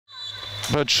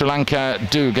but Sri Lanka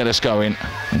do get us going.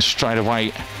 And straight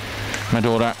away,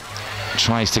 Medora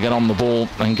tries to get on the ball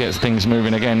and gets things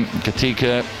moving again.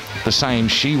 Katika, the same.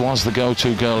 She was the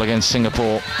go-to girl against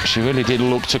Singapore. She really did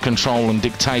look to control and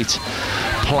dictate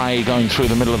play going through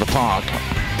the middle of the park.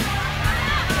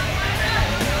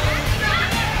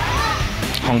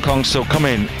 Hong Kong still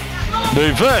coming. The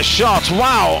reverse shot,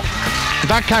 wow!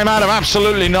 That came out of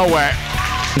absolutely nowhere.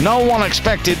 No one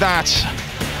expected that.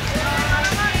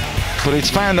 But it's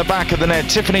found the back of the net.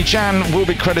 Tiffany Chan will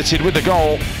be credited with the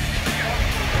goal.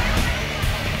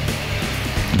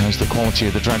 There's the quality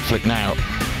of the drag flick now.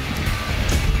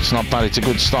 It's not bad, it's a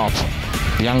good stop.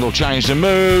 The angle changed and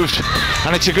moved,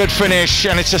 and it's a good finish,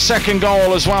 and it's a second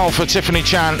goal as well for Tiffany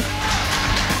Chan.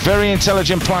 Very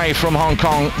intelligent play from Hong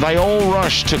Kong. They all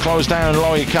rushed to close down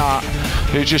Loy Ka,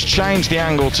 who just changed the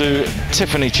angle to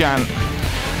Tiffany Chan.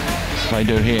 They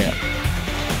do here.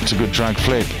 It's a good drag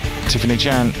flick. Tiffany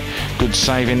Chan, good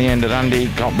save in the end, and Andy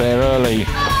got there early.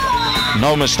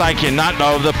 No mistake in that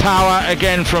though. The power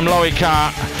again from Loy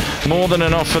Ka, more than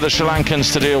enough for the Sri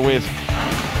Lankans to deal with.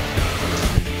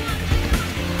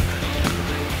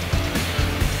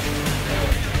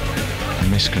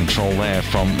 Miscontrol there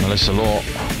from Melissa Law.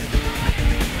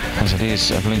 As it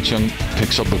is, Evelyn Chung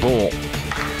picks up the ball,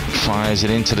 fires it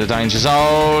into the danger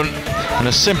zone, and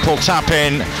a simple tap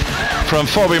in from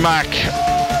Phoebe Mack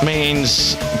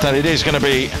means that it is going to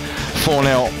be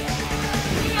 4-0.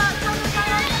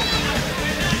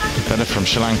 Better from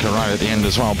Sri Lanka right at the end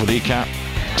as well. Budika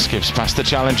skips past the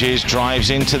challenges, drives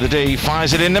into the D,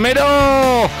 fires it in the middle,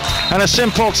 and a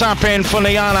simple tap in for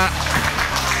Niana.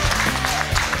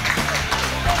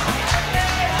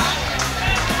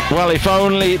 Well, if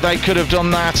only they could have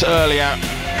done that earlier.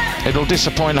 It'll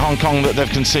disappoint Hong Kong that they've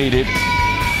conceded,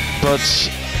 but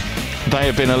they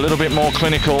have been a little bit more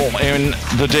clinical in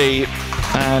the D,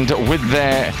 and with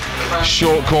their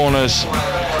short corners,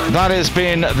 that has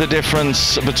been the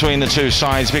difference between the two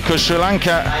sides, because Sri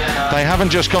Lanka, they haven't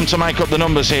just come to make up the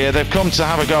numbers here, they've come to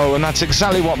have a go, and that's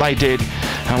exactly what they did.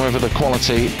 However, the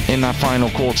quality in that final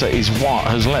quarter is what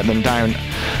has let them down,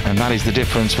 and that is the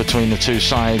difference between the two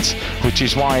sides, which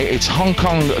is why it's Hong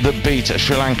Kong that beat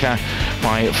Sri Lanka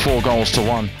by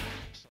 4-1.